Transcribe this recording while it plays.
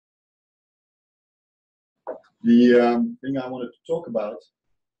The thing I wanted to talk about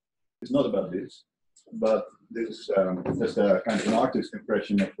is not about this, but this is just a kind of an artist's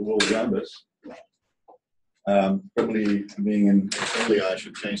impression of the world around us. Probably being in Australia, I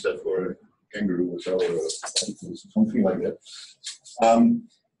should change that for a kangaroo or so, or something like that.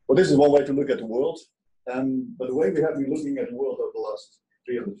 Well, this is one way to look at the world, but the way we have been looking at the world over the last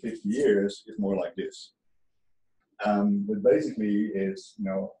 350 years is more like this. But basically, it's,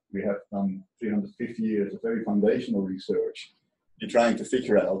 we have done 350 years of very foundational research in trying to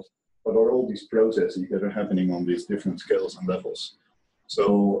figure out what are all these processes that are happening on these different scales and levels.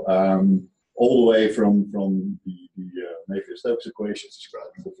 So all the way from the Navier-Stokes equations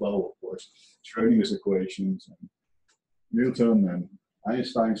describing the flow, of course, Schrödinger's equations, and Newton and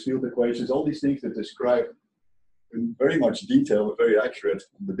Einstein's field equations, all these things that describe in very much detail and very accurate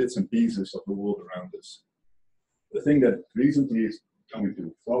the bits and pieces of the world around us. The thing that recently is coming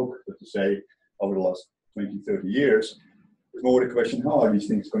to folk, but to say over the last 20, 30 years, is more the question, how are these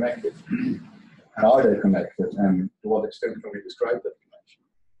things connected? How are they connected? And to what extent can we describe that connection?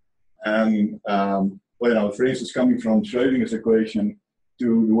 And, well, for instance, coming from Schrödinger's equation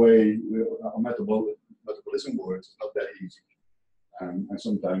to the way our metabolism works is not that easy. And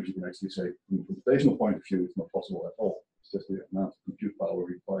sometimes you can actually say, from a computational point of view, it's not possible at all. It's just the amount of compute power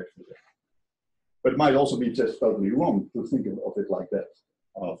required for that. But it might also be just totally wrong to think of it like that,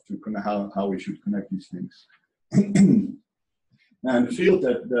 how we should connect these things. And the field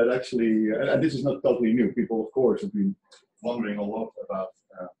that actually, and this is not totally new, people of course have been wondering a lot about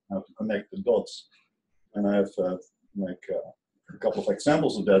how to connect the dots. And I have a couple of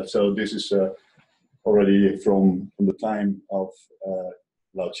examples of that. So this is already from the time of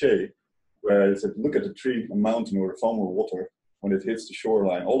Lao Tse, where it said, look at the tree, a mountain or a foam of water. When it hits the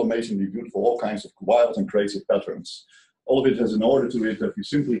shoreline, all amazingly beautiful, all kinds of wild and crazy patterns. All of it has an order to it that we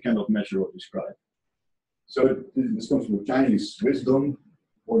simply cannot measure or describe. So this comes from Chinese wisdom,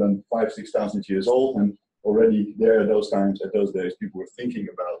 more than 5,000 to 6,000 years old, and already there at those days, people were thinking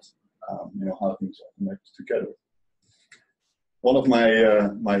about how things are connected together. One of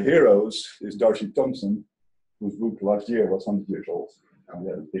my heroes is Darcy Thompson, whose book last year was 100 years old. And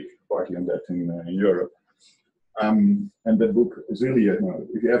we had a big party on that in Europe. And that book is really,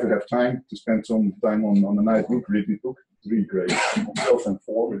 if you ever have time to spend some time on a nice book, read this book. It's really great. Growth and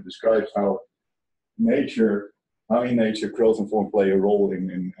form, it describes how in nature, growth and form play a role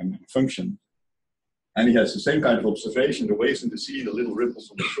in function. And he has the same kind of observation, the waves in the sea, the little ripples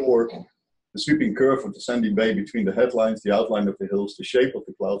on the shore, the sweeping curve of the sandy bay between the headlines, the outline of the hills, the shape of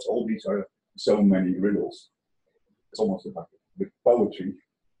the clouds, all these are so many riddles. It's almost like with poetry.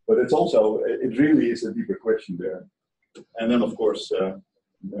 But it's also, it really is a deeper question there. And then, of course,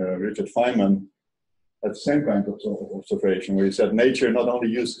 Richard Feynman had the same kind of observation, where he said nature not only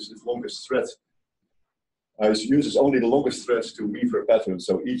uses its longest thread, it uses only the longest threads to weave a pattern,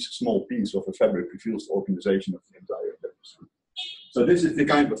 so each small piece of a fabric reveals the organization of the entire tapestry. So this is the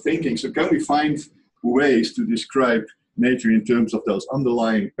kind of thinking. So can we find ways to describe nature in terms of those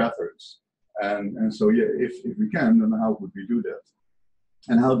underlying patterns? And so, yeah, if we can, then how would we do that?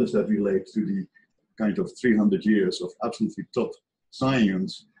 And how does that relate to the kind of 300 years of absolutely top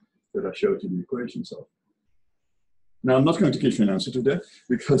science that I showed you the equations of? Now, I'm not going to give you an answer to that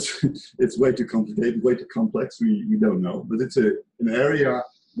because it's way too complicated, way too complex. We don't know. But it's an area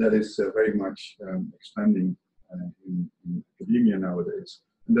that is very much expanding in academia nowadays.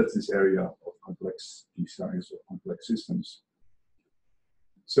 And that's this area of complex science or complex systems.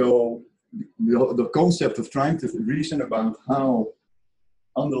 So the concept of trying to reason about how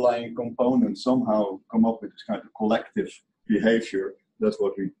underlying components somehow come up with this kind of collective behavior. That's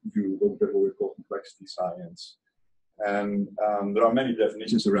what we do, that's what we call complexity science. And there are many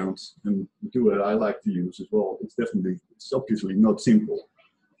definitions around, and the two that I like to use as well. It's obviously not simple.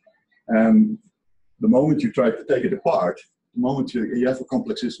 And the moment you try to take it apart, the moment you have a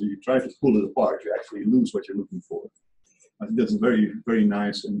complex system, you try to pull it apart, you actually lose what you're looking for. I think that's a very, very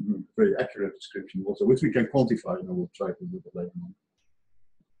nice and very accurate description also, which we can quantify, and we'll try to do that later on.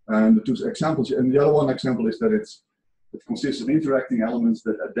 And the two examples, and the other one example is that it consists of interacting elements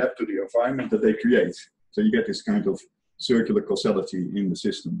that adapt to the environment that they create. So you get this kind of circular causality in the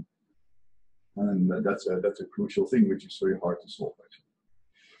system. And that's a crucial thing, which is very hard to solve, actually.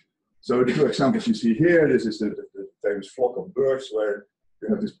 So the two examples you see here, this is the famous flock of birds, where you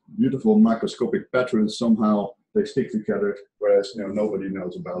have this beautiful macroscopic patterns, somehow they stick together, whereas nobody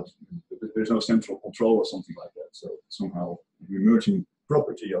knows about, there's no central control or something like that. So somehow the emerging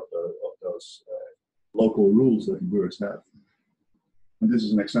property of those local rules that birds have. And this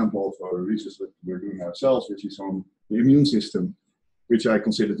is an example of our research that we're doing ourselves, which is on the immune system, which I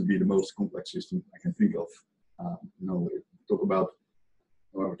consider to be the most complex system I can think of. talk about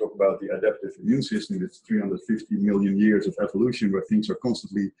when we talk about the adaptive immune system, it's 350 million years of evolution where things are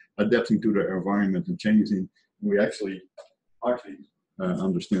constantly adapting to their environment and changing. And we actually hardly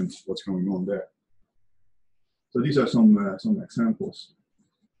understand what's going on there. So these are some examples.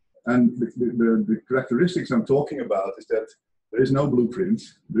 And the characteristics I'm talking about is that there is no blueprint,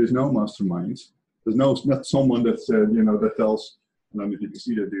 there is no mastermind, there's not someone that that tells, I don't know if you can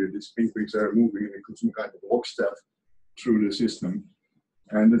see that these kingpins are moving in some kind of lockstep through the system.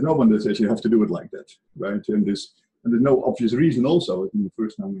 And there's no one that says you have to do it like that, right? And there's no obvious reason also in the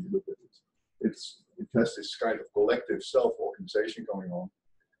first time when you look at it. It has this kind of collective self-organization going on.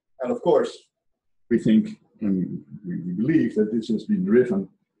 And of course, we think and we believe that this has been driven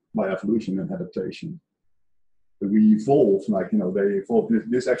by evolution and adaptation. That we evolve, they evolve.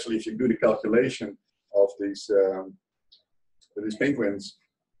 This actually, if you do the calculation of these penguins,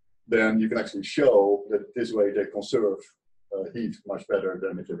 then you can actually show that this way they conserve heat much better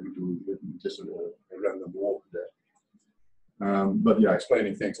than if you do just a random walk there. But yeah,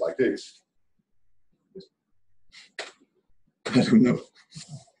 explaining things like this, I don't know.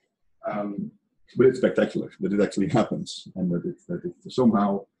 But it's spectacular that it actually happens, and that it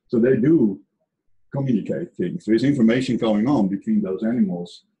somehow, so they do communicate things. There is information going on between those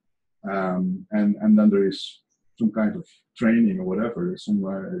animals, and then there is some kind of training or whatever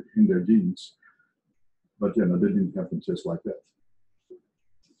somewhere in their genes. But that didn't happen just like that.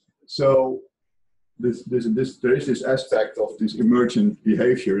 So there is this aspect of this emergent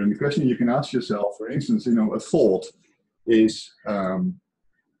behavior, and the question you can ask yourself, for instance, a thought is a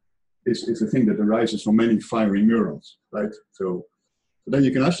thing that arises from many firing neurons, right? So then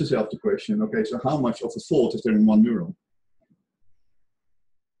you can ask yourself the question, okay, so how much of a thought is there in one neuron?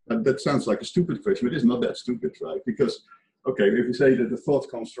 And that sounds like a stupid question, but it's not that stupid, right? Because, okay, if you say that the thought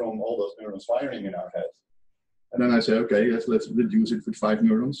comes from all those neurons firing in our head, and then I say, okay, let's reduce it with 5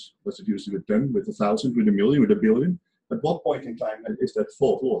 neurons, let's reduce it with 10, with 1,000, with 1,000,000, with 1,000,000,000. At what point in time is that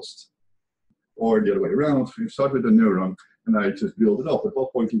thought lost? Or the other way around, you start with a neuron, and I just build it up. At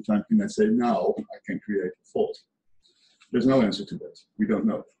what point in time can I say, now I can create a thought? There's no answer to that. We don't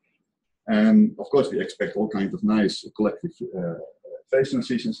know. And of course, we expect all kinds of nice collective phase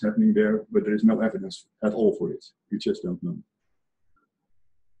transitions happening there, but there is no evidence at all for it. We just don't know.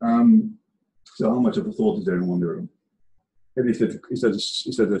 So how much of a thought is there in one neuron? And is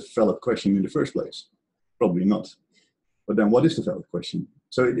that a valid question in the first place? Probably not. But then what is the valid question?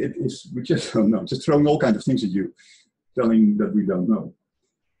 So it is, we just don't know. Just throwing all kinds of things at you, telling that we don't know.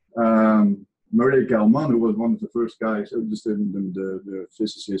 Murray Gell-Mann, who was one of the first guys, just the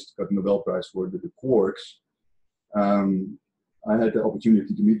physicist, got the Nobel Prize for the quarks. I had the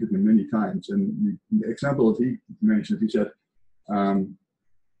opportunity to meet with him many times, and the example that he mentioned, he said,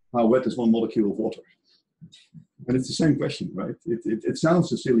 how wet is one molecule of water? And it's the same question, right? It sounds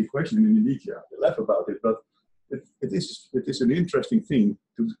a silly question, and indeed, yeah, they laugh about it, but it is an interesting thing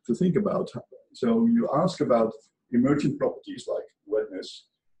to think about. So you ask about emergent properties like wetness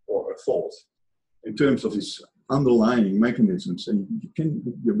or a thought in terms of these underlying mechanisms, and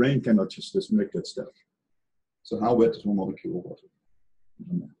your brain cannot just make that step. So how wet is one molecule of water?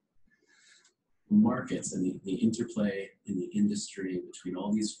 Markets and the interplay in the industry between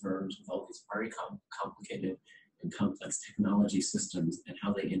all these firms with all these very complicated and complex technology systems and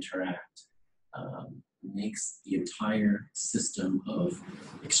how they interact makes the entire system of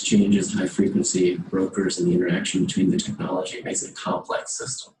exchanges, high frequency brokers, and the interaction between the technology makes it a complex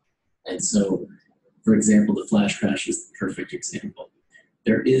system. And so, for example, the flash crash is the perfect example.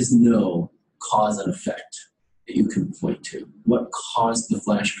 There is no cause and effect that you can point to. What caused the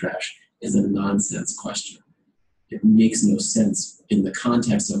flash crash is a nonsense question. It makes no sense in the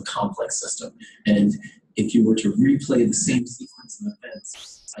context of a complex system. And if you were to replay the same sequence of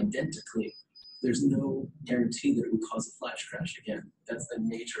events identically, there's no guarantee that it would cause a flash crash again. That's the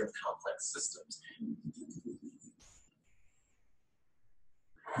nature of complex systems.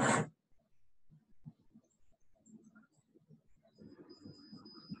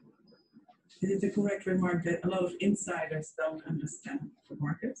 Is it the correct remark that a lot of insiders don't understand the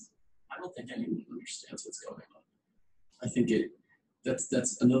markets? I don't think anyone understands what's going on. I think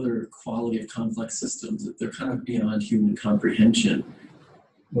that's another quality of complex systems, that they're kind of beyond human comprehension.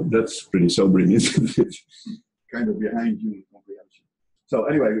 Well, that's pretty sobering, isn't it? Kind of behind human comprehension. So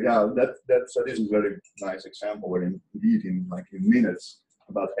anyway, yeah, so this is a very nice example where indeed in minutes,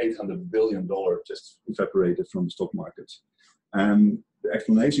 about $800 billion just evaporated from the stock market. And the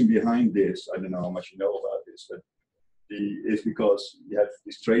explanation behind this, I don't know how much you know about this, but is because you have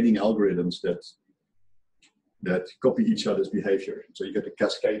these trading algorithms that copy each other's behavior. So you get a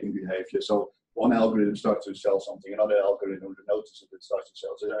cascading behavior. So one algorithm starts to sell something, another algorithm notices it starts to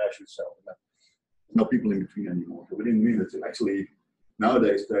sell, so then I should sell. And no people in between anymore. So within minutes, actually,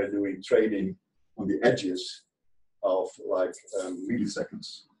 nowadays they're doing trading on the edges of like milliseconds.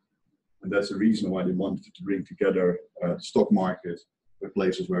 And that's the reason why they wanted to bring together the stock market with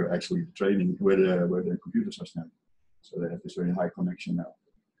places where actually the trading, where the computers are standing. So they have this very high connection now.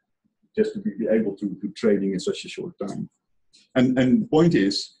 Just to be able to do trading in such a short time. And the point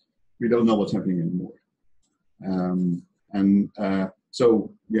is, we don't know what's happening anymore. So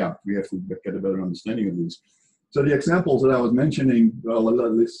yeah, we have to get a better understanding of these. So the examples that I was mentioning, well,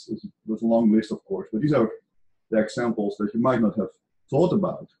 this was a long list, of course, but these are the examples that you might not have thought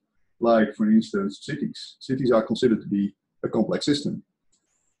about. Like, for instance, cities. Cities are considered to be a complex system.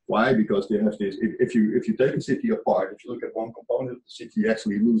 Why? Because they have this, if you take a city apart, if you look at one component of the city, you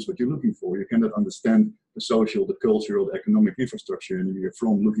actually lose what you're looking for. You cannot understand the social, the cultural, the economic infrastructure, and you're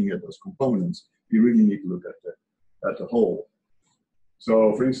from looking at those components. You really need to look at the whole. So,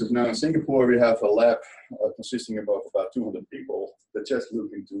 for instance, now in Singapore, we have a lab consisting of about 200 people that just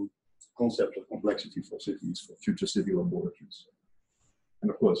look into concept of complexity for cities, for future city laboratories. And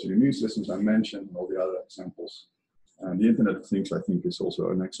of course, the immune systems I mentioned, and all the other examples. And the Internet of Things, I think, is also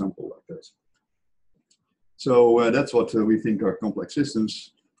an example like that. So that's what we think are complex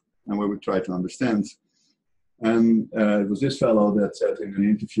systems, and where we try to understand. And it was this fellow that said in an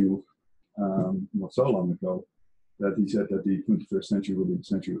interview not so long ago, that he said that the 21st century will be the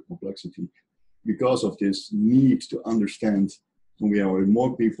century of complexity because of this need to understand when we are with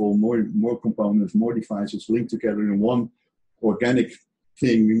more people, more components, more devices linked together in one organic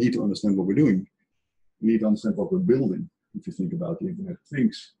thing. We need to understand what we're doing. We need to understand what we're building, if you think about the Internet of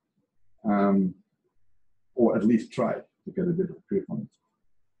Things, or at least try to get a bit of a grip on it.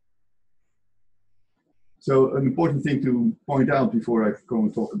 So an important thing to point out before I go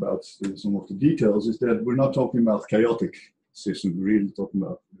and talk about some of the details is that we're not talking about chaotic systems, we're really talking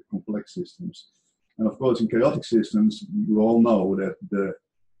about complex systems. And of course, in chaotic systems, you all know that the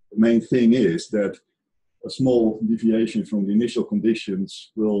main thing is that a small deviation from the initial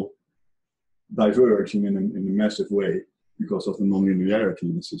conditions will diverge in a massive way because of the nonlinearity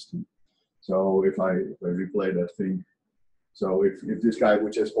in the system. So if I replay that thing, so if this guy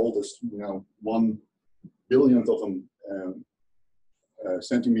would just hold this, 1 billionth of a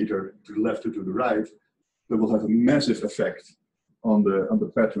centimeter to the left or to the right, that will have a massive effect on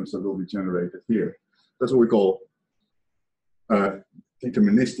the patterns that will be generated here. That's what we call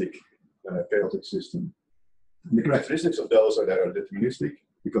deterministic chaotic system. And the characteristics of those are that are deterministic,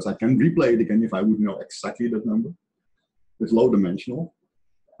 because I can replay it again if I would know exactly that number. It's low dimensional.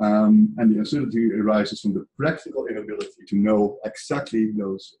 And the uncertainty arises from the practical inability to know exactly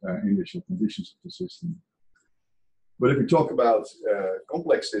those initial conditions of the system. But if we talk about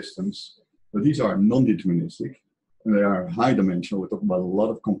complex systems, well, these are non-deterministic, and they are high dimensional. We're talking about a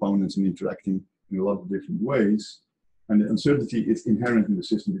lot of components and interacting in a lot of different ways. And the uncertainty is inherent in the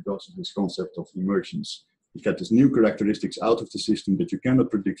system because of this concept of emergence. You get these new characteristics out of the system that you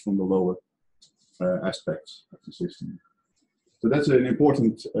cannot predict from the lower aspects of the system. So that's an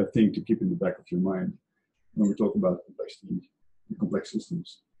important thing to keep in the back of your mind when we talk about complexity and complex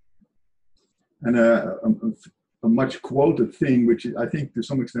systems. And a much quoted thing, which I think to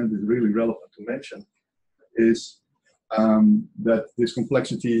some extent is really relevant to mention, is that this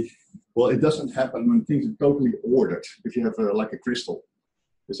complexity, well, it doesn't happen when things are totally ordered. If you have like a crystal,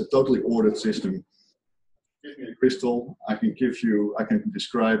 it's a totally ordered system. Give me a crystal, I can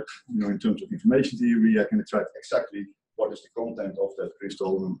describe, in terms of information theory, I can describe exactly what is the content of that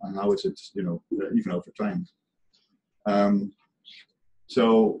crystal and how is it, even over time. And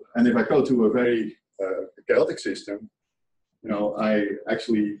if I go to a very chaotic system, I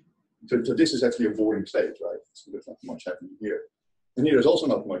actually, so this is actually a boring state, right? So there's not much happening here. And here there's also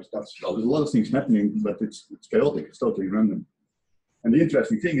not much, there's a lot of things happening, but it's chaotic, it's totally random. And the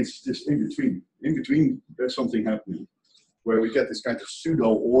interesting thing is just in between. In between, there's something happening where we get this kind of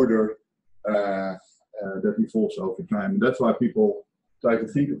pseudo order that evolves over time. And that's why people try to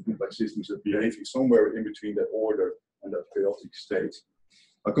think of complex systems that behaving somewhere in between that order and that chaotic state.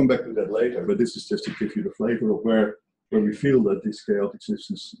 I'll come back to that later, but this is just to give you the flavor of where we feel that these chaotic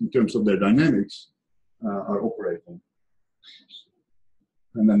systems, in terms of their dynamics, are operating.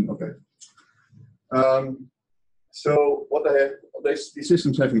 And then, okay. So what these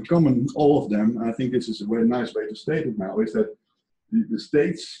systems have in common, all of them, and I think this is a very nice way to state it now, is that the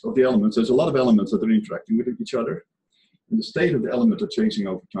states of the elements, there's a lot of elements that are interacting with each other, and the state of the element are changing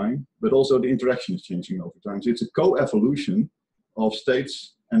over time, but also the interaction is changing over time. So it's a co-evolution of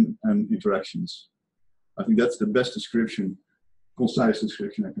states and interactions. I think that's the best description concise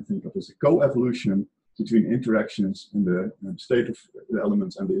description I can think of is a co-evolution between interactions and the state of the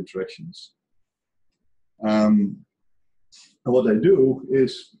elements and the interactions. And what they do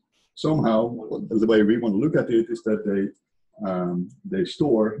is somehow, the way we want to look at it is that they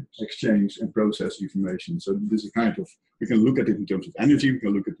store, exchange, and process information. So this is kind of, we can look at it in terms of energy, we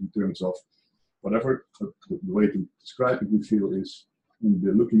can look at it in terms of whatever. But the way to describe it, we feel, is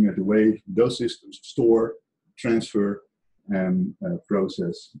looking at the way those systems store, transfer, and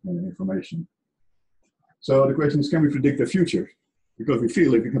process information. So the question is, can we predict the future? Because we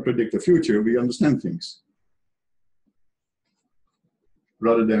feel if we can predict the future, we understand things.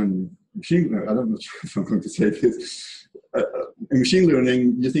 Rather than machine learning, I don't know if I'm going to say this. In machine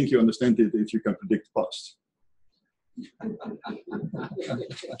learning, you think you understand it if you can predict the past. I'm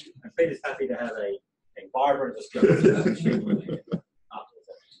pretty happy to have a barber discussion about machine learning.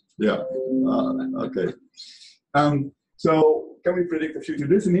 Yeah, okay. So can we predict the future?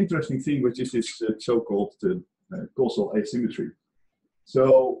 There's an interesting thing, which is this so-called causal asymmetry.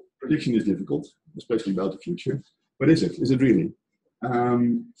 So prediction is difficult, especially about the future. But is it? Is it really?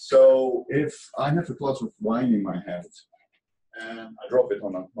 So if I have a glass of wine in my hand and I drop it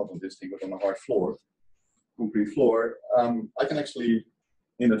on not on this thing, but on a hard floor, concrete floor, I can actually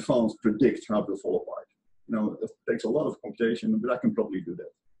in advance predict how it will fall apart. You know, it takes a lot of computation, but I can probably do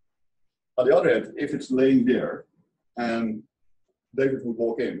that. On the other hand, if it's laying there and David would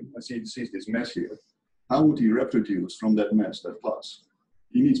walk in and sees this mess here, how would he reproduce from that mess that glass?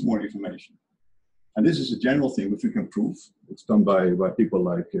 He needs more information. And this is a general thing which we can prove. It's done by people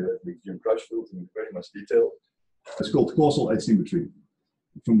like Jim Crutchfield in very much detail. It's called causal asymmetry.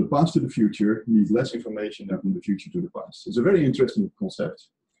 From the past to the future, you need less information than from the future to the past. It's a very interesting concept.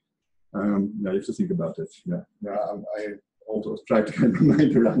 Yeah, you have to think about it. Yeah, I also try to get my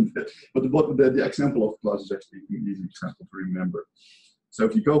mind around it. But the example of class is actually an easy example to remember. So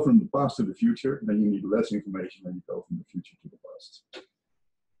if you go from the past to the future, then you need less information than you go from the future to the past.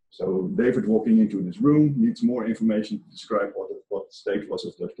 So David walking into this room needs more information to describe what the state was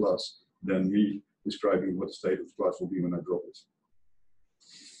of that glass than me describing what the state of the glass will be when I drop it.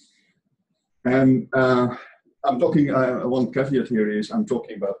 And I'm talking, one caveat here is I'm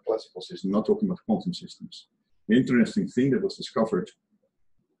talking about classical systems, not talking about quantum systems. The interesting thing that was discovered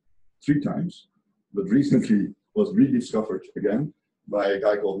 3 times, but recently was rediscovered again by a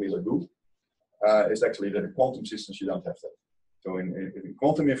guy called Mila Gu, is actually that in quantum systems you don't have that. So in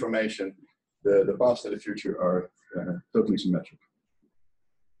quantum information, the past and the future are totally symmetric.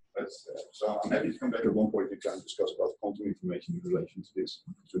 So I'm happy to come back at one point in time and discuss about quantum information in relation to this.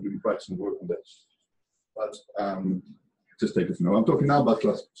 So doing quite some work on that. But just take it for now. I'm talking now about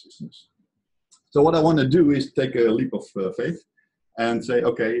classical systems. So what I want to do is take a leap of faith and say,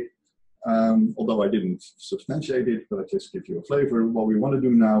 okay, although I didn't substantiate it, but I just give you a flavor. What we want to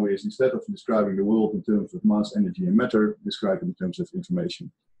do now is, instead of describing the world in terms of mass, energy, and matter, describe it in terms of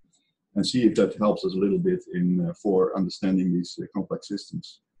information, and see if that helps us a little bit in for understanding these complex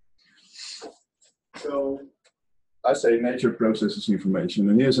systems. So I say nature processes information,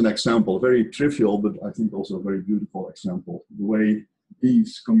 and here's an example, very trivial, but I think also a very beautiful example, the way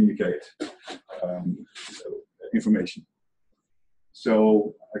bees communicate information.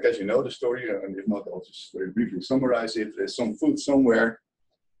 So I guess you know the story, and if not, I'll just very briefly summarize it. There's some food somewhere.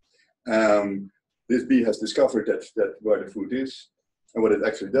 This bee has discovered that where the food is, and what it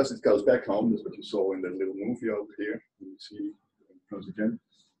actually does, it goes back home. That's what you saw in that little movie over here. You see it goes again.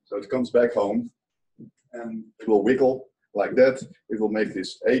 So it comes back home, and it will wiggle like that. It will make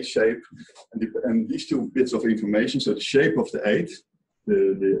this 8 shape, and these 2 bits of information. So the shape of the 8,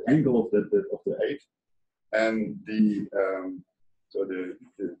 the angle of the 8, and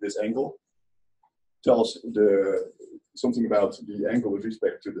this angle tells something about the angle with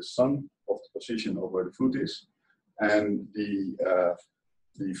respect to the sun of the position of where the food is, and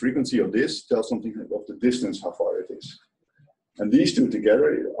the frequency of this tells something of the distance, how far it is. And these 2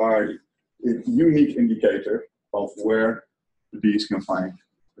 together are a unique indicator of where the bees can find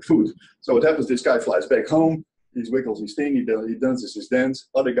the food. So what happens, this guy flies back home, he wiggles his thing, he dances his dance,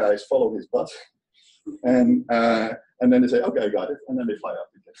 other guys follow his butt, and then they say, okay, I got it, and then they fly up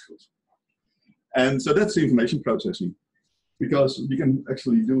and get food. And so that's information processing, because you can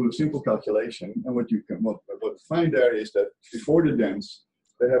actually do a simple calculation, and what you find there is that before the dance,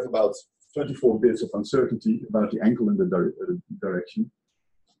 they have about 24 bits of uncertainty about the angle and the direction.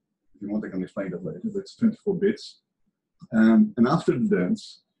 If you want, I can explain that later, but it's 24 bits. And after the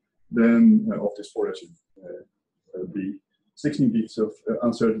dance, then of this forage B, 16 bits of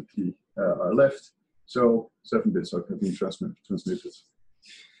uncertainty are left, so 7 bits are being transmitted.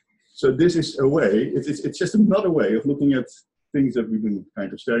 So this is a way, it's just another way of looking at things that we've been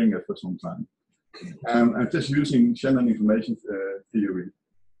kind of staring at for some time. And just using Shannon information theory,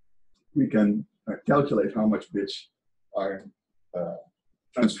 we can calculate how much bits are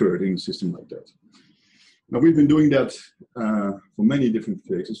transferred in a system like that. Now, we've been doing that for many different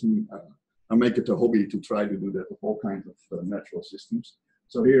cases, and I make it a hobby to try to do that with all kinds of natural systems.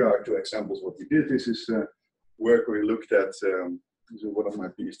 So here are two examples what we did. This is work we looked at, this is one of my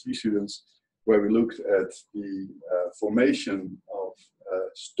PhD students, where we looked at the formation of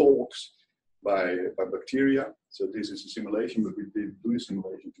stalks by bacteria. So this is a simulation, but we did do a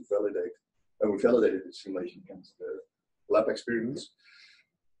simulation to validate, and we validated the simulation against the lab experiments.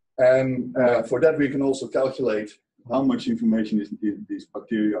 And for that, we can also calculate how much information these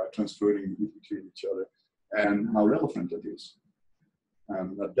bacteria are transferring between each other and how relevant that is.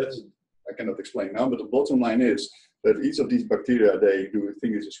 That's, I cannot explain now, but the bottom line is that each of these bacteria, they do a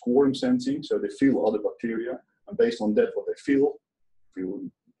thing which is quorum sensing, so they feel other bacteria, and based on that, what they feel,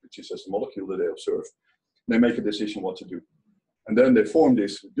 which is just a molecule that they observe, they make a decision what to do. And then they form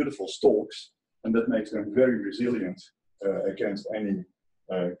these beautiful stalks, and that makes them very resilient against any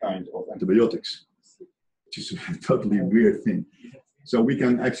kind of antibiotics, which is a totally weird thing. So we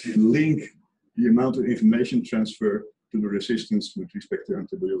can actually link the amount of information transfer to the resistance with respect to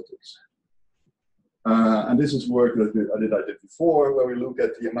antibiotics. And this is work that I did before, where we look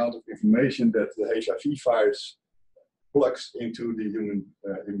at the amount of information that the HIV virus plugs into the human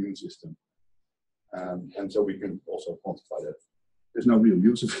immune system. And so we can also quantify that. There's no real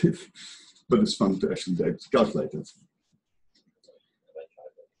use of it, but it's fun to actually calculate it.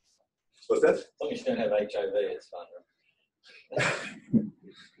 What's that? As long as you don't have HIV, it's fun.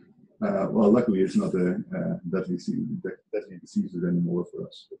 Well, luckily it's not a deadly disease anymore for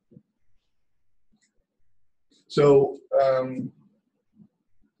us. So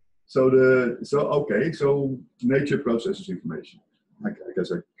nature processes information. I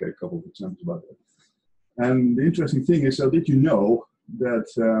guess I gave a couple of examples about that. And the interesting thing is, so did you know that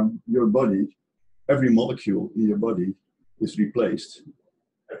your body, every molecule in your body is replaced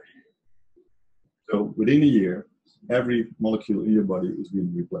every year? So within a year, every molecule in your body is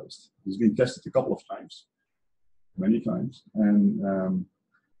being replaced. It's been tested a couple of times, many times. And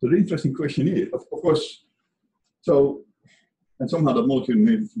so the interesting question is, of course, and somehow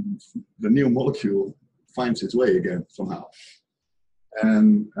the new molecule finds its way again somehow.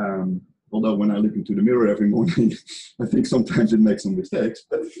 And although when I look into the mirror every morning, I think sometimes it makes some mistakes,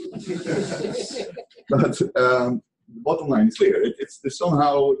 but the bottom line is clear. It's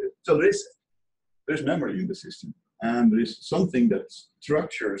somehow, so there's memory in the system, and there is something that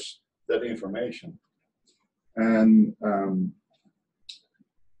structures that information. And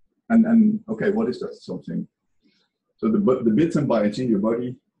okay, what is that something? So the bits and bytes in your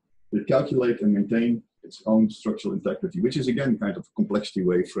body, they calculate and maintain its own structural integrity, which is again kind of a complexity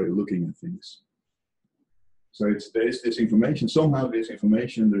way for looking at things. So there is this information, somehow this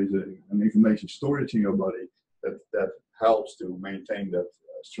information, there is an information storage in your body that helps to maintain that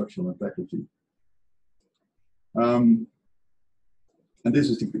structural integrity. And this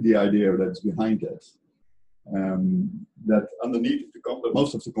is the idea that's behind that. That underneath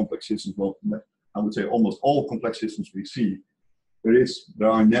most of the complex systems, well, I would say almost all complex systems we see, there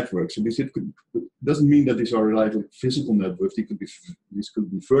are networks. And this doesn't mean that these are like physical networks. These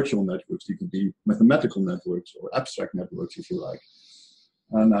could be virtual networks. They could be mathematical networks or abstract networks, if you like.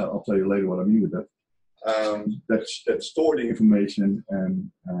 And I'll tell you later what I mean with that. That store the information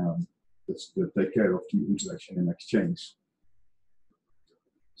and that take care of the interaction and exchange.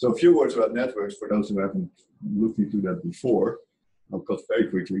 So a few words about networks for those who haven't looked into that before. I'll cut very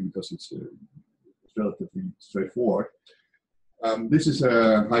quickly because it's relatively straightforward. This is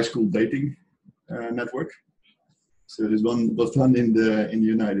a high school dating network. So this one was done in the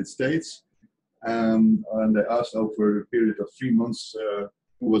United States, and they asked over a period of 3 months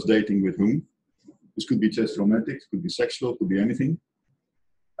who was dating with whom. This could be just romantic, it could be sexual, it could be anything.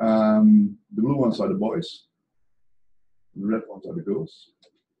 The blue ones are the boys, the red ones are the girls.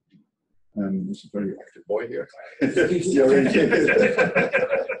 And there's a very active boy here.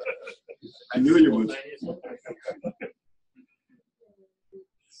 I knew you would.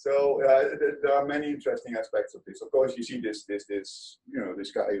 So there are many interesting aspects of this. Of course, you see this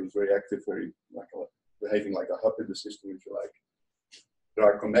guy who's very active, behaving like a hub in the system, if you like. There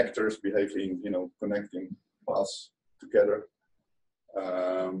are connectors behaving, connecting paths together.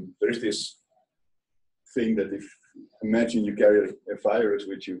 There is this thing that imagine you carry a virus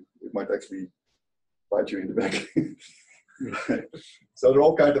with you, it might actually bite you in the back. Right. So there are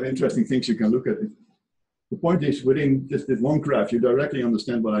all kinds of interesting things you can look at. the point is, within just this one graph, you directly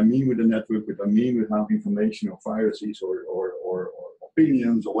understand what I mean with the network, what I mean with how information or viruses or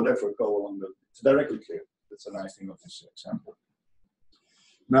opinions or whatever go along the, it's directly clear. That's a nice thing of this example.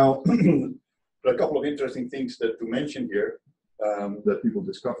 Now, there are a couple of interesting things to mention here that people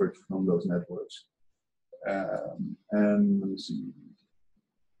discovered from those networks. And let me see.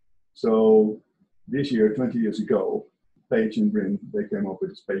 So this year, 20 years ago, Page and Brin, they came up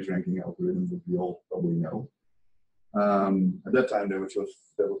with this page ranking algorithm that we all probably know. At that time, they were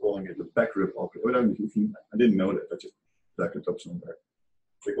calling it the backrub algorithm. I didn't know that, I just backed it up somewhere.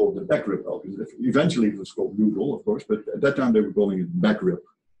 They called it the backrub algorithm. Eventually, it was called Google, of course, but at that time, they were calling it backrub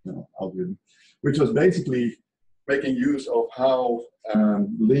algorithm, which was basically making use of how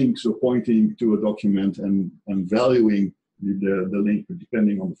links are pointing to a document and valuing the link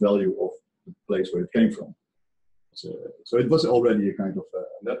depending on the value of the place where it came from. So it was already a kind of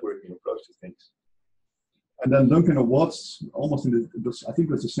networking approach to things. And then Duncan and Watts, almost I think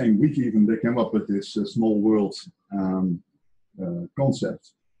it was the same week even, they came up with this small world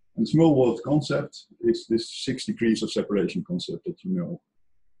concept. And small world concept is this 6 degrees of separation concept that you know.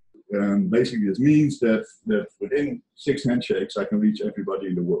 Basically, this means that within 6 handshakes, I can reach everybody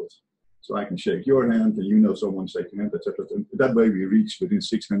in the world. So I can shake your hand, and you know someone shaking hand, etc. That way, we reach within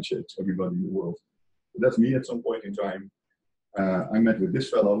 6 handshakes everybody in the world. So that's me at some point in time. I met with this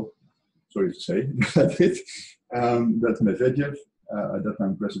fellow. Sorry to say, that's Medvedev, at that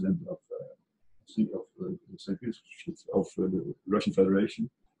time president of the Russian Federation.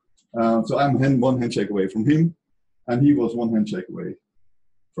 So I'm one handshake away from him, and he was 1 handshake away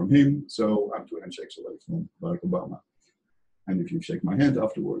from him, so I'm 2 handshakes away from Barack Obama. And if you shake my hand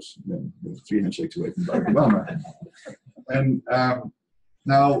afterwards, then you're 3 handshakes away from Barack Obama. And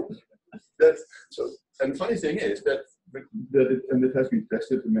now, and the funny thing is that it has been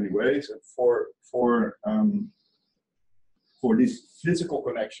tested in many ways, and for these physical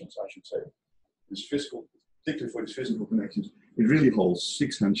connections, I should say, particularly for these physical connections, it really holds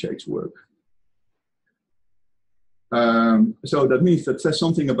 6 handshakes work. So that means that says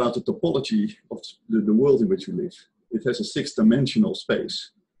something about the topology of the world in which we live. It has a 6-dimensional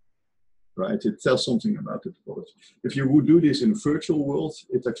space, right? It tells something about the topology. If you would do this in a virtual world,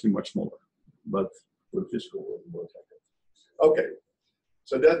 it's actually much smaller, but for the physical world, it works like that. Okay,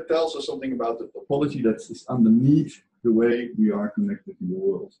 so that tells us something about the topology that is underneath the way we are connected in the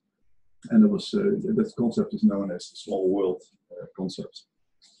world. And that concept is known as the small world concept.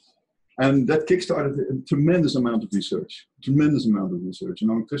 And that kickstarted a tremendous amount of research, And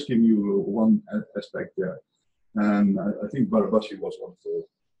I'm just giving you one aspect there. And I think Barabashi was one of the,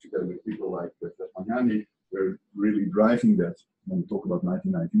 together with people like Magnani, were really driving that. When we talk about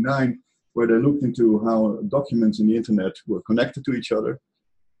 1999, where they looked into how documents in the internet were connected to each other.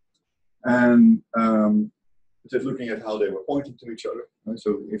 And just looking at how they were pointing to each other. Right?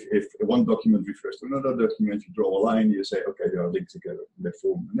 So if one document refers to another document, you draw a line, you say, okay, they are linked together, they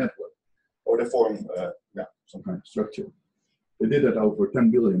form a network. Or they form some kind of structure. They did that over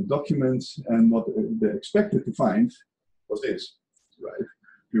 10 billion documents, and what they expected to find was this, right?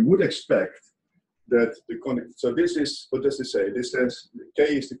 You would expect that so this is, what does this say? This says,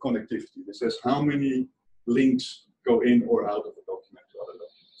 K is the connectivity. This says how many links go in or out of a document to other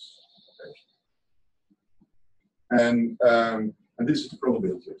documents. Okay. And this is the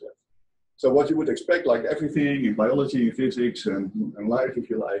probability of that. So what you would expect, like everything in biology and physics and life, if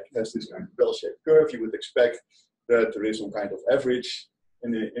you like, has this kind of bell-shaped curve. You would expect that there is some kind of average,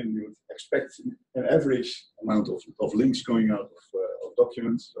 and you would expect an average amount of links going out of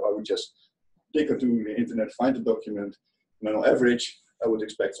documents. So I would just dig into the internet, find the document, and then on average, I would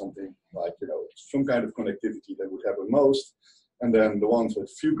expect something like, some kind of connectivity that would happen most, and then the ones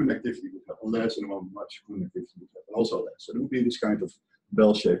with few connectivity would happen less, and the ones with much connectivity would happen also less. So there would be this kind of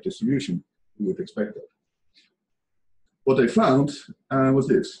bell-shaped distribution. You would expect that. What they found was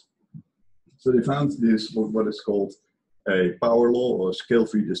this. So they found this, what is called a power law or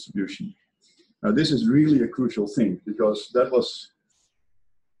scale-free distribution. Now this is really a crucial thing, because that was,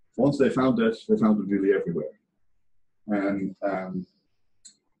 once they found it really everywhere. And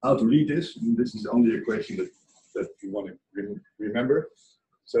how to read this, and this is the only equation that you want to remember.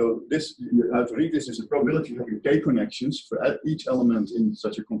 So how to read this is the probability of having K connections for each element in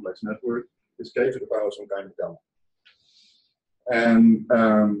such a complex network is K to the power of some kind of gamma. And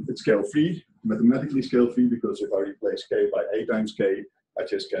it's scale-free, mathematically scale-free, because if I replace K by A times K, I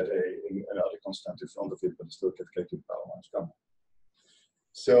just get another constant in front of it, but I still get K to the power minus gamma.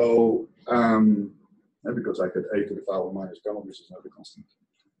 So, because I get A to the power minus gamma, which is another constant,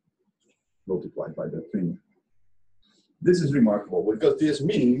 multiplied by that thing. This is remarkable, because this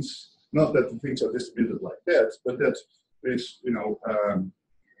means Not that the things are distributed like that, but that is,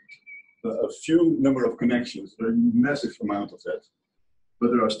 a few number of connections, a massive amount of that, but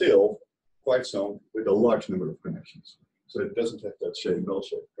there are still quite some with a large number of connections. So it doesn't have that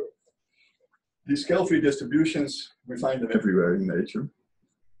bell-shaped curve. These scale-free distributions, we find them everywhere in nature,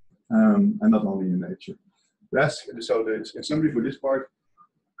 and not only in nature. So in summary for this part,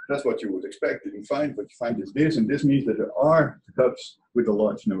 that's what you would expect. You find what you find is this, and this means that there are hubs with a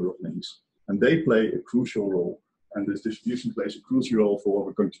large number of links, and they play a crucial role. And this distribution plays a crucial role for what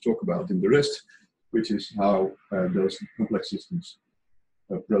we're going to talk about in the rest, which is how those complex systems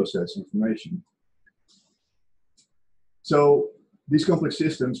process information. So these complex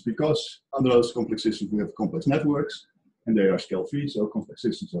systems, because under those complex systems we have complex networks, and they are scale-free, so complex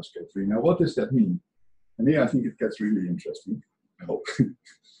systems are scale-free. Now, what does that mean? And here I think it gets really interesting. I hope.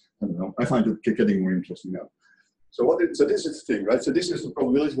 I don't know. I find it getting more interesting now. So so this is the thing, right? So this is the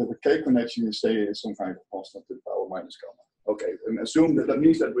probability that a K connection is, say, is some kind of constant to the power minus gamma. Okay, and assume that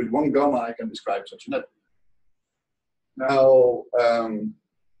means that with one gamma I can describe such a network. Now,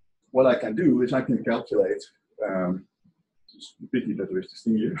 what I can do is I can calculate, it's a pity that there is this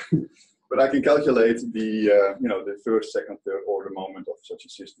thing here, but I can calculate the first, second, third order moment of such a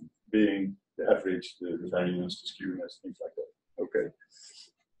system, being the average, the variance, the skewness, things like that. Okay.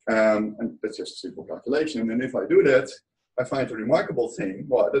 And that's just a simple calculation. And if I do that, I find a remarkable thing.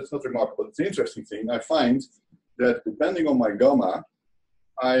 Well, that's not remarkable, it's an interesting thing. I find that depending on my gamma,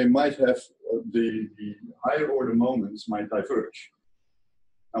 I might have the higher order moments might diverge.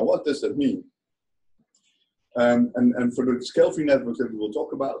 Now, what does that mean? And for the scale-free networks that we will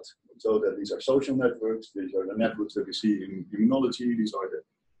talk about, so that these are social networks, these are the networks that we see in immunology, these are the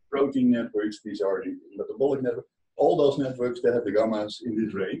protein networks, these are the metabolic networks. All those networks, they have the gammas in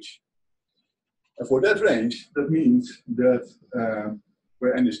this range. And for that range, that means that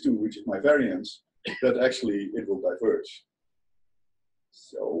where n is 2, which is my variance, that actually it will diverge.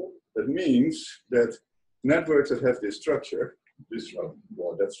 So that means that networks that have this structure, this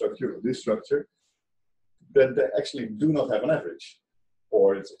structure, that they actually do not have an average,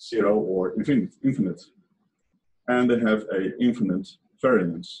 or it's 0 or infinite. And they have an infinite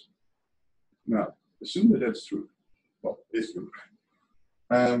variance. Now, assume that that's true. Well, it's true.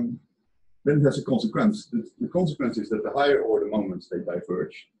 Then it has a consequence. The consequence is that the higher order moments, they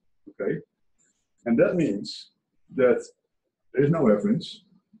diverge, okay? And that means that there is no average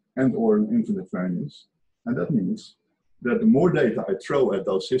and or an infinite variance. And that means that the more data I throw at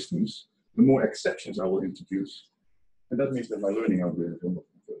those systems, the more exceptions I will introduce. And that means that my learning algorithm will not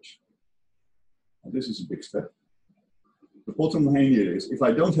converge. And this is a big step. The bottom line here is, if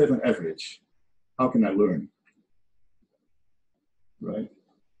I don't have an average, how can I learn? Right?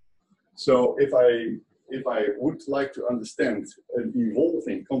 So if I would like to understand an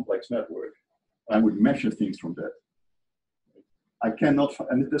evolving complex network, I would measure things from that. I cannot,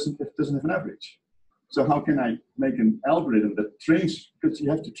 and it doesn't have an average. So how can I make an algorithm that trains, because you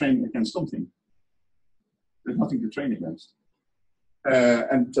have to train against something. There's nothing to train against.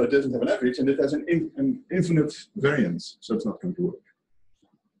 And so it doesn't have an average, and it has an infinite variance, so it's not going to work.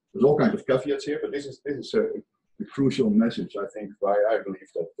 There's all kinds of caveats here, but this is a crucial message, I think, why I believe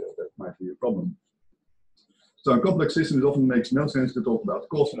that that might be a problem. So in complex systems, it often makes no sense to talk about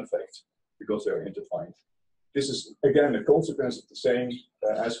cause and effect, because they're intertwined. This is, again, a consequence of the same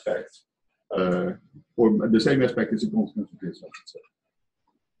aspect, or the same aspect is a consequence of this, I should say.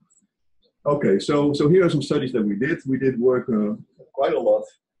 Okay, so here are some studies that we did. We did work quite a lot,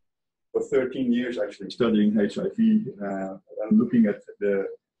 for 13 years actually, studying HIV and looking at the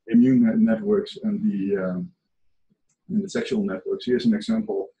immune networks and the sexual networks. Here's an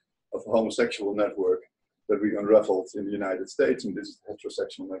example of a homosexual network that we unraveled in the United States, and this is the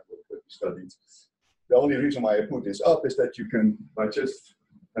heterosexual network that we studied. The only reason why I put this up is that you can, by just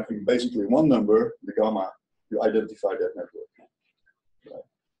having basically one number, the gamma, you identify that network. Right.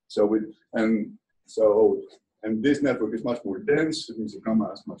 And this network is much more dense, it means the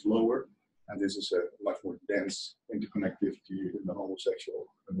gamma is much lower, and this is a much more dense interconnectivity in the homosexual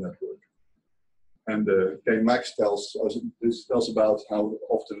network. And K-max tells us about how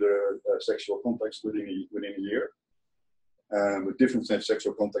often there are sexual contacts within a year, with different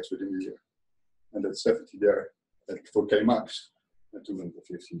sexual contacts within a year. And that's 70 there for K-max, and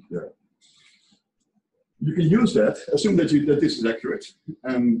 250 there. You can use that, assume that this is accurate,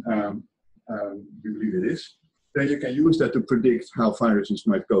 and we believe it is. Then you can use that to predict how viruses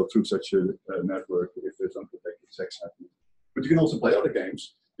might go through such a network if there's unprotected sex happening. But you can also play other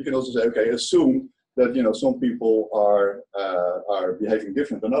games. You can also say, okay, assume that some people are behaving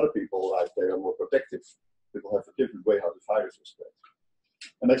different than other people, like they are more protective. People have a different way how the virus is spread.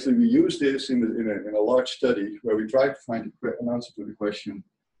 And actually, we used this in a large study where we tried to find an answer to the question.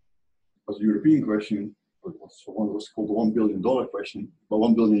 It was a European question. It was called the $1 billion question, or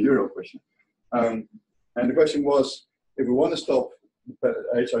 €1 billion question. And the question was, if we want to stop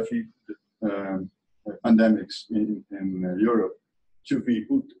HIV pandemics in Europe, should we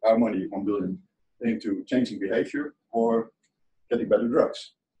put our money, 1 billion, into changing behavior or getting better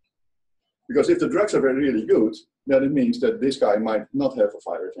drugs? Because if the drugs are really good, then it means that this guy might not have a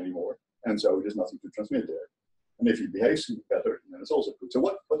virus anymore, and so there's nothing to transmit there. And if he behaves better, then it's also good. So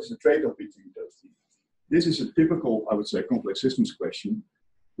what is the trade-off between those two? This is a typical, I would say, complex systems question,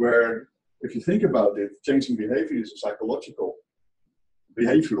 where if you think about it, changing behavior is a psychological,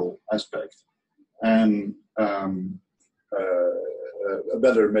 behavioral aspect, and a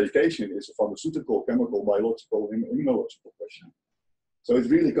better medication is a pharmaceutical, chemical, biological, immunological question. So it's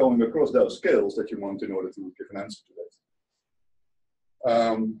really going across those scales that you want in order to give an answer to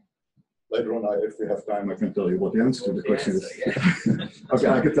that. Later on, if we have time, I can tell you what the answer to the question is. Okay,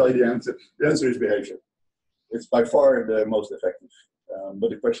 I can tell you the answer. The answer is behavior. It's by far the most effective. But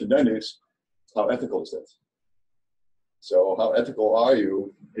the question then is, how ethical is that? So how ethical are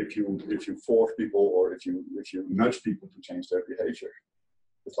you if you force people or if you nudge people to change their behavior?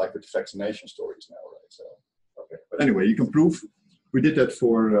 It's like with the vaccination stories now, right? So okay, but anyway, you can prove. We did that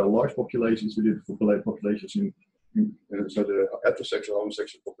for large populations. We did it for populations so the heterosexual,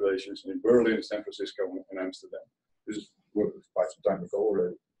 homosexual populations in Berlin, San Francisco, and Amsterdam. This is quite some time ago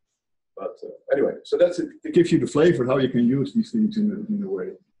already. But anyway, so that's it. It gives you the flavor how you can use these things in a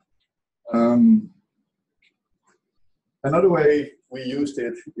way. Another way we used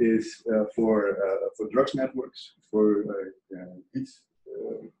it is for drugs networks, for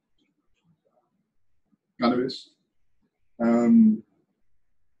cannabis.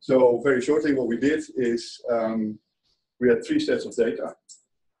 So very shortly, what we did is we had 3 sets of data.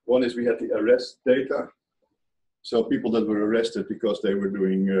 One is we had the arrest data, so people that were arrested because they were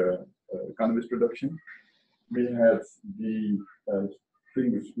doing cannabis production. We had the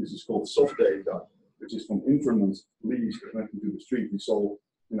thing which is called soft data, which is from informants, police that went into the street. We saw,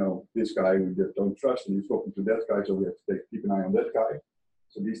 this guy we don't trust, and he's talking to that guy, so we have to keep an eye on that guy.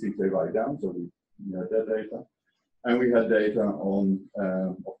 So these things they write down, so we had that data. And we had data on,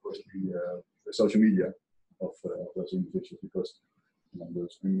 of course, the social media of those individuals, because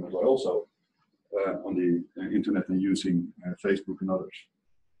those criminals are also on the internet and using Facebook and others.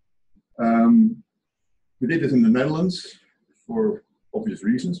 We did this in the Netherlands for obvious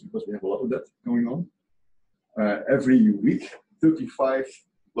reasons, because we have a lot of that going on. Every week, 35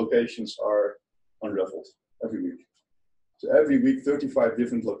 locations are unraveled, every week. So every week, 35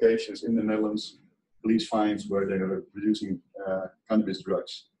 different locations in the Netherlands, police finds where they are producing cannabis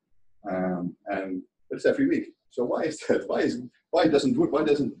drugs, and it's every week. So why is that? Why doesn't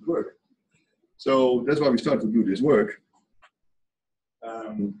it work? So that's why we started to do this work.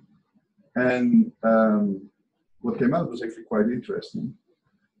 What came out was actually quite interesting.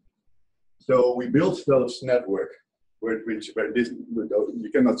 So we built those network where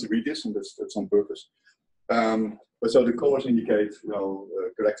you cannot read this, and that's on purpose. But so the colors indicate,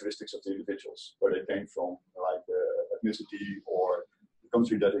 characteristics of the individuals, where they came from, like ethnicity or the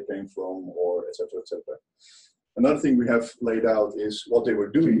country that they came from, or etc., etc. Another thing we have laid out is what they were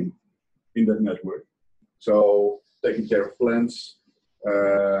doing in that network. So taking care of plants,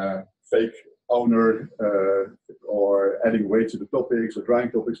 fake owner, or adding weight to the topics, or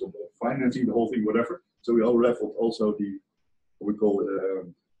drying topics, or financing the whole thing, whatever. So we unraveled also what we call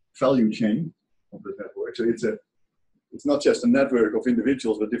value chain of the network. So it's not just a network of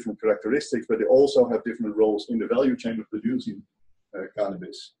individuals with different characteristics, but they also have different roles in the value chain of producing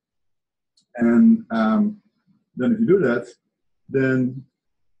cannabis. And then if you do that, then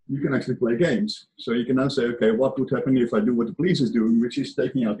you can actually play games. So you can now say, okay, what would happen if I do what the police is doing, which is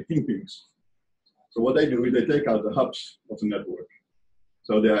taking out the kingpins? So what they do is they take out the hubs of the network.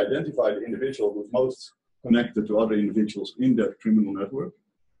 So they identify the individual who's most connected to other individuals in that criminal network,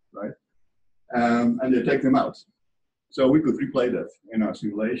 right? And they take them out. So we could replay that in our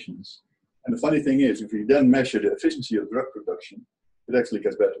simulations. And the funny thing is, if we then measure the efficiency of drug production, it actually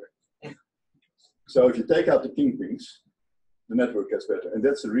gets better. So if you take out the kingpins, the network gets better. And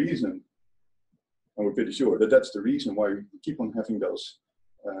that's the reason, and we're pretty sure that that's the reason why we keep on having those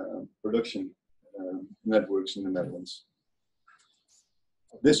production networks in the Netherlands.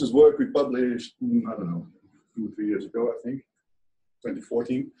 This is work we published, I don't know, 2 or 3 years ago, I think,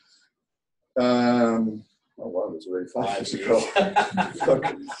 2014. Oh wow, that's already 5 years ago.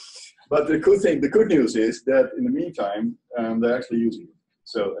 But the good news is that in the meantime, they're actually using it.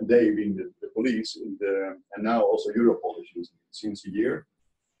 So, and they being the police, and now also Europol is using it since a year.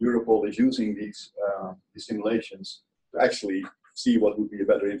 Europol is using these simulations to actually see what would be a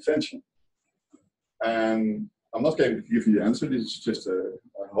better invention. And I'm not going to give you the answer. This is just a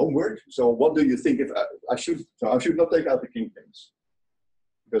homework. So what do you think if I should not take out the kingpins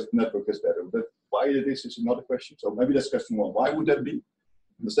because the network is better. But why it is another question. So maybe that's question one. Why would that be?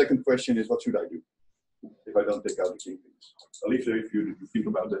 And the second question is, what should I do if I don't take out the kingpins? I'll leave it for you to think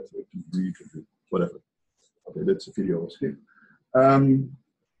about that, to read, whatever. Okay, that's a video.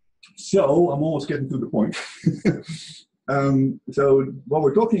 So I'm almost getting to the point. So what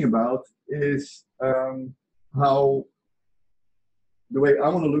we're talking about is how the way I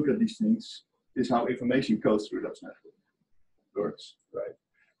want to look at these things is how information goes through those networks, right?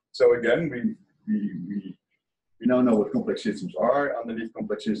 So again, we now know what complex systems are. Underneath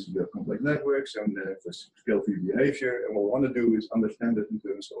complex systems, we have complex networks, and there's scale view behavior. And what we want to do is understand it in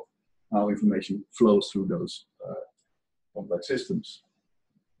terms of how information flows through those complex systems.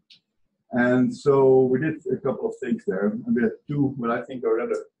 And so we did a couple of things there, and we had two what I think are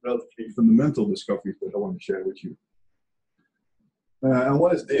relatively fundamental discoveries that I want to share with you. And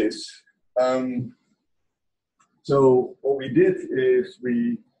what is this? So what we did is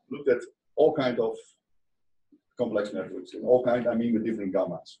we looked at all kinds of complex networks, and all kinds, I mean with different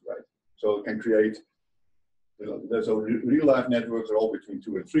gammas, right? So it can create, there's a real life networks are all between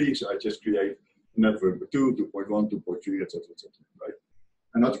 2 and 3, so I just create a network with 2, 2.1, 2.3, etc., right?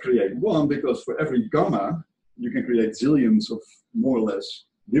 And not create one, because for every gamma, you can create zillions of more or less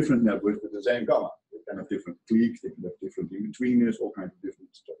different networks with the same gamma. They can have different cliques, they can have different in-betweeners, all kinds of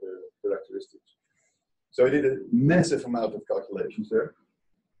different characteristics. So I did a massive amount of calculations there.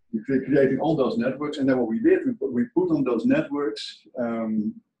 We creating all those networks, and then what we did, we put on those networks,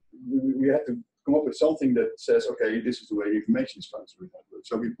 we had to come up with something that says, okay, this is the way information is flowing through the network.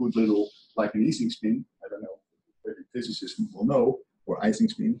 So we put little, like an Ising spin, I don't know, maybe physicists will know, or Ising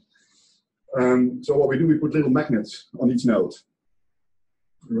spin. So what we do, we put little magnets on each node,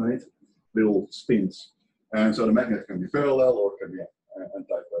 right? Little spins. And so the magnet can be parallel or can be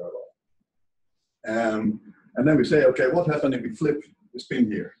anti-parallel. And then we say, okay, what happens if we flip the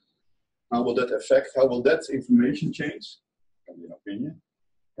spin here? How will that affect, how will that information change? Can be an opinion,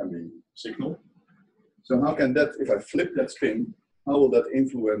 can be signal. So how can that, if I flip that spin, how will that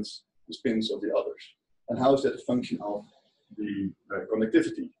influence the spins of the others? And how is that a function of the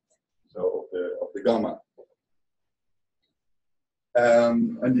connectivity, so of the gamma?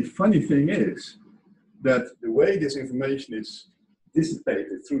 And the funny thing is that the way this information is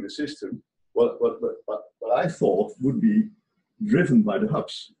dissipated through the system, what I thought would be driven by the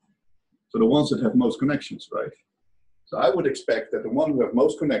hubs. So the ones that have most connections, right? So I would expect that the one who have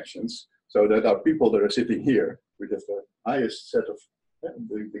most connections, so that are people that are sitting here, which have the highest set of,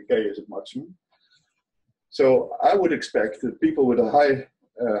 the K is at maximum. So I would expect that people with a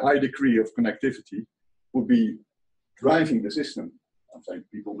high degree of connectivity would be driving the system. I'm saying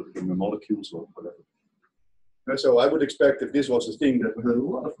people within the molecules or whatever. And so I would expect if this was a thing that had a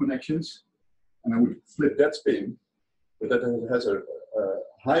lot of connections, and I would flip that spin, but that it has a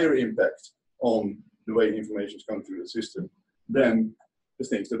higher impact on the way information is coming through the system than the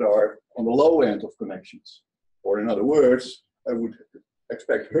things that are on the low end of connections. Or in other words, I would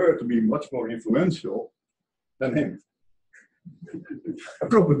expect her to be much more influential than him.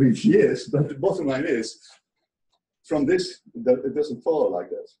 Probably she is, but the bottom line is, from this, it doesn't follow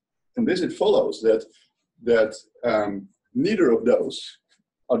like that. From this, it follows that neither of those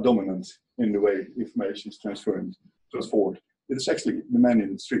are dominant in the way information is transformed. It's actually the man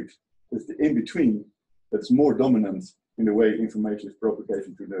in the street. It's the in-between that's more dominant in the way information is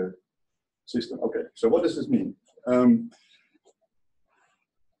propagated to the system. Okay, so what does this mean?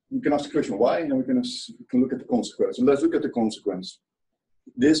 You can ask the question why, and we can look at the consequence. And let's look at the consequence.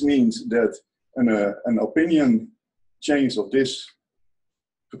 This means that an opinion change of this,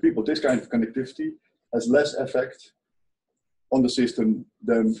 for people, this kind of connectivity has less effect on the system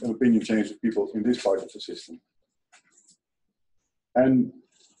than an opinion change of people in this part of the system. And,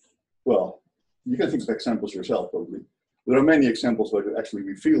 well, you can think of examples yourself, probably. There are many examples where actually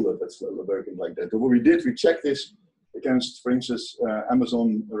we feel that that's working like that. But what we did, we checked this against, for instance,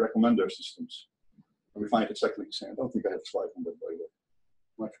 Amazon recommender systems. And we find exactly the same. I don't think I have a slide on that, by the way.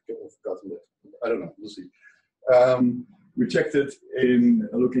 I might have forgotten that. I don't know, we'll see. We checked it in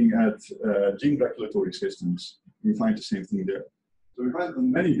looking at gene regulatory systems. We find the same thing there. So we find it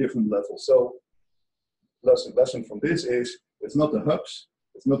on many different levels. So lesson from this is, it's not the hubs,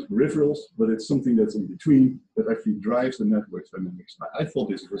 it's not peripherals, but it's something that's in between that actually drives the network dynamics. I thought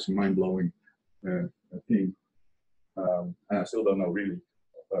this was a mind-blowing thing. And I still don't know really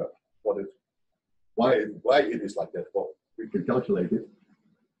why it is like that. Well, we can calculate it.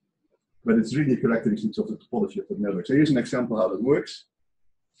 but it's really characteristics of the topology of the network. So here's an example how that works.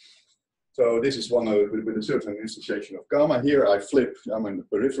 So this is one with a certain instantiation of gamma. Here I flip, I'm in the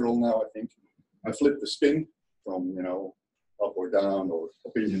peripheral now, I think. I flip the spin from, you know, up or down, or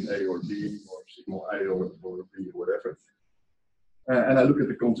opinion A or B, or signal A or B, or whatever. And I look at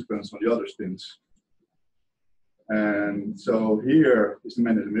the consequence on the other spins. And so here is the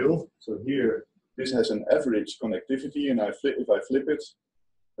man in the middle. So here, this has an average connectivity, and if I flip it,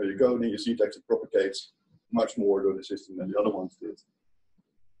 there you go, then you see it actually propagates much more to the system than the other ones did.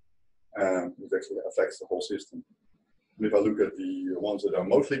 It actually affects the whole system. And if I look at the ones that are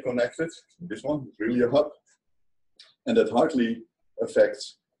mostly connected, this one is really a hub, and that hardly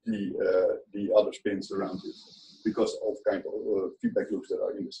affects the other spins around it because of kind of feedback loops that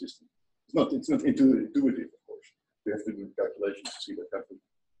are in the system. It's not intuitive, of course. We have to do calculations to see that happen.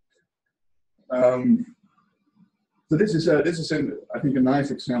 So this is I think a nice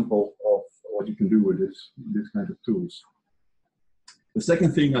example of what you can do with this kind of tools. The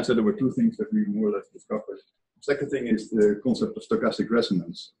second thing, I said there were two things that we more or less discovered. The second thing is the concept of stochastic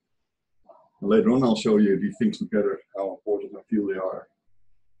resonance. And later on, I'll show you these things together, how important I feel they are.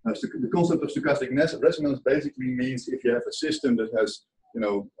 The concept of stochastic resonance basically means if you have a system that has, you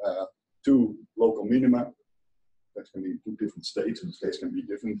know, two local minima, that can be two different states, and the states can be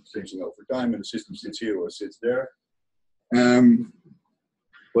different, changing over time, and the system sits here or sits there.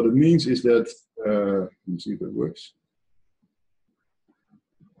 What it means is that, let me see if it works.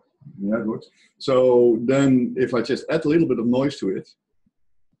 Yeah, it works. So then if I just add a little bit of noise to it,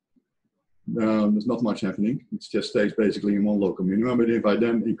 there's not much happening. It just stays basically in one local minimum. But if I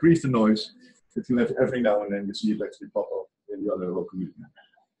then increase the noise, it will have everything down, and then you see it actually pop up in the other local minimum.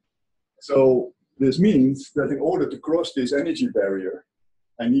 So this means that in order to cross this energy barrier,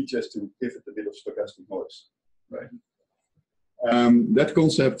 I need just to give it a bit of stochastic noise, right? That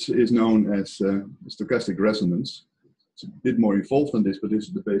concept is known as stochastic resonance. It's a bit more involved than this, but this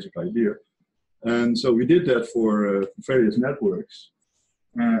is the basic idea. And so we did that for various networks.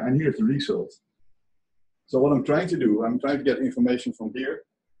 And here's the result. So what I'm trying to do, I'm trying to get information from here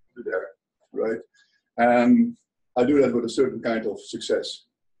to there, right? And I do that with a certain kind of success,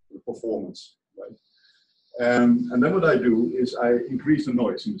 performance, right? And then what I do is I increase the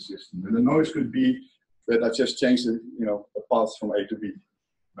noise in the system. And the noise could be that I just change the, you know, a path from A to B.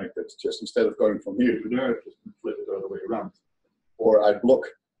 Like that, just instead of going from here to there, just flip it the other way around. Or I block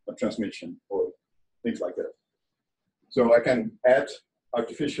a transmission, or things like that. So I can add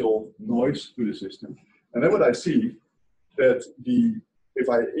artificial noise to the system. And then what I see, that if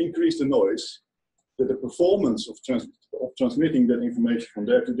I increase the noise, that the performance of transmitting that information from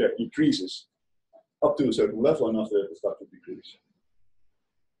there to there decreases up to a certain level, and after that it starts to decrease.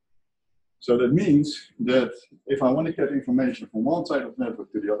 So that means that if I want to get information from one side of the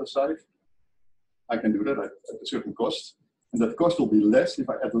network to the other side, I can do that at a certain cost. And that cost will be less if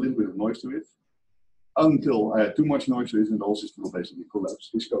I add a little bit of noise to it, until I add too much noise to it, and the whole system will basically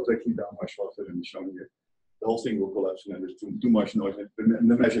collapse. This goes actually down much faster than shown here. The whole thing will collapse, and then there's too much noise, and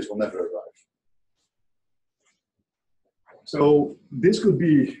the measures will never arrive. So this could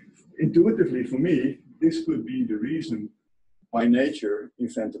be, intuitively for me, this could be the reason why nature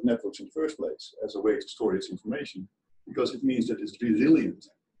invented networks in the first place, as a way to store its information, because it means that it's resilient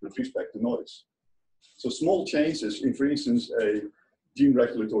with respect to noise. So small changes in, for instance, a gene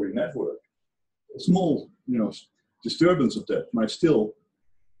regulatory network, a small, you know, disturbance of that might still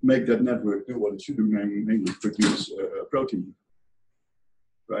make that network do what it should do, namely produce a protein.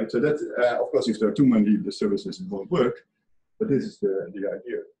 Right? So that, of course, if there are too many disturbances, it won't work, but this is the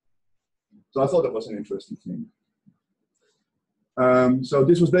idea. So I thought that was an interesting thing. So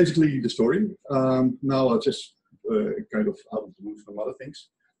this was basically the story. Now I'll just kind of out of the loop from other things.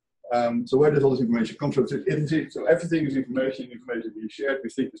 So where does all this information come from? So everything is information being shared. We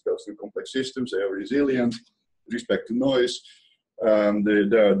think this goes through complex systems. They are resilient with respect to noise. They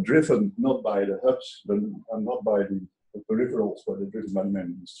are driven not by the hubs, but not by the peripherals, but they're driven by the man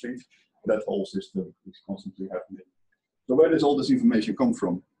in the street. That whole system is constantly happening. So where does all this information come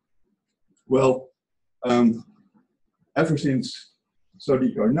from? Well, ever since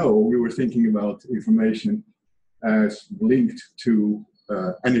Sadiq Arnaud, we were thinking about information as linked to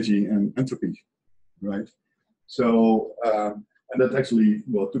energy and entropy, right? So, and that actually,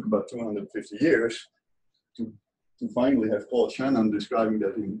 well, took about 250 years to finally have Claude Shannon describing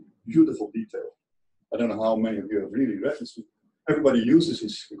that in beautiful detail. I don't know how many of you have really read this. Everybody uses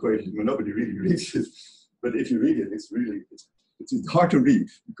his equation, but nobody really reads it. But if you read it, it's really, it's hard to read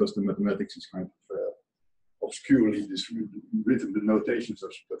because the mathematics is kind of obscurely written, the notations are,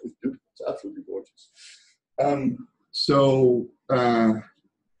 but it's absolutely gorgeous.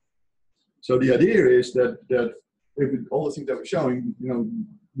 So the idea is that if all the things that we're showing,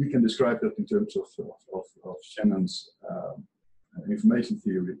 we can describe that in terms of Shannon's information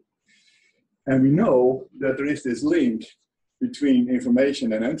theory. And we know that there is this link between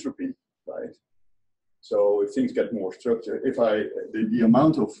information and entropy, right? So if things get more structured, if the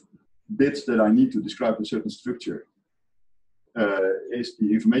amount of bits that I need to describe a certain structure is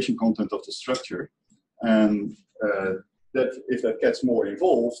the information content of the structure, and that if that gets more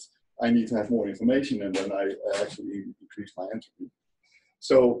involved, I need to have more information, and then I actually increase my entropy.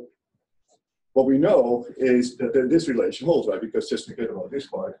 So what we know is that this relation holds, right? Because just forget about this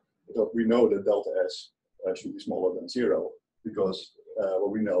part, we know that delta S should be smaller than 0, because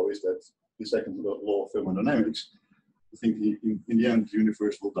what we know is that the second law of thermodynamics, I think in the end the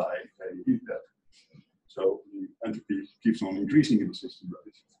universe will die, you heat that. So the entropy keeps on increasing in the system,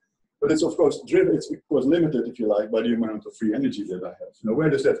 right? But it's of course driven, it's of course limited, if you like, by the amount of free energy that I have. Now,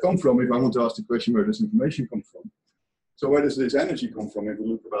 where does that come from? If I want to ask the question, where does information come from? So where does this energy come from if we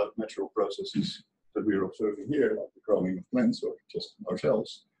look about natural processes that we are observing here, like the growing of plants or just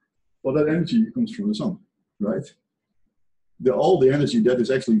ourselves? Well, that energy comes from the sun, right? All the energy that is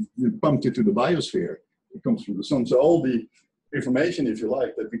actually pumped into the biosphere, it comes from the sun. So all the information, if you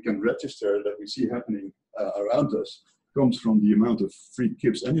like, that we can register, that we see happening around us, comes from the amount of free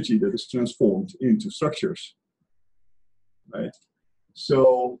Gibbs energy that is transformed into structures, right?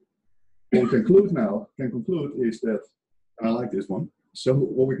 So what we can conclude is that, and I like this one, so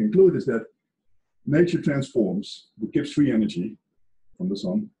what we conclude is that nature transforms the Gibbs free energy from the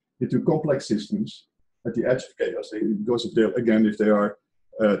sun into complex systems at the edge of chaos. Because if they are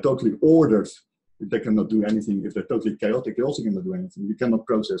totally ordered, they cannot do anything. If they're totally chaotic, they also cannot do anything. You cannot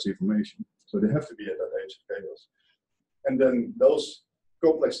process information. So they have to be at that edge of chaos. And then those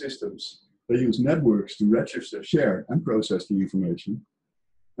complex systems, they use networks to register, share, and process the information.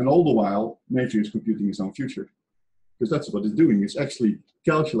 And all the while, nature is computing its own future. Because that's what it's doing. It's actually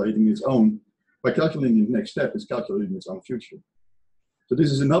calculating its own, by calculating the next step, it's calculating its own future. So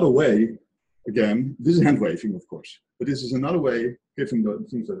this is another way, again, this is hand waving, of course, but this is another way, given the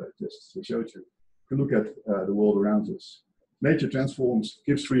things that I just showed you, to look at the world around us. Nature transforms,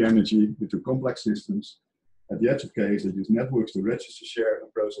 gives free energy into complex systems. At the edge of chaos, they use networks to register, share,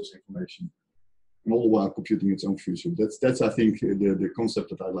 and process information, and all the while computing its own future. That's I think, the concept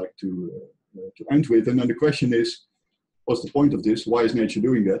that I like to end with. And then the question is, what's the point of this? Why is nature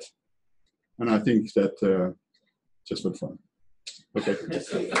doing that? And I think that just for fun. Okay.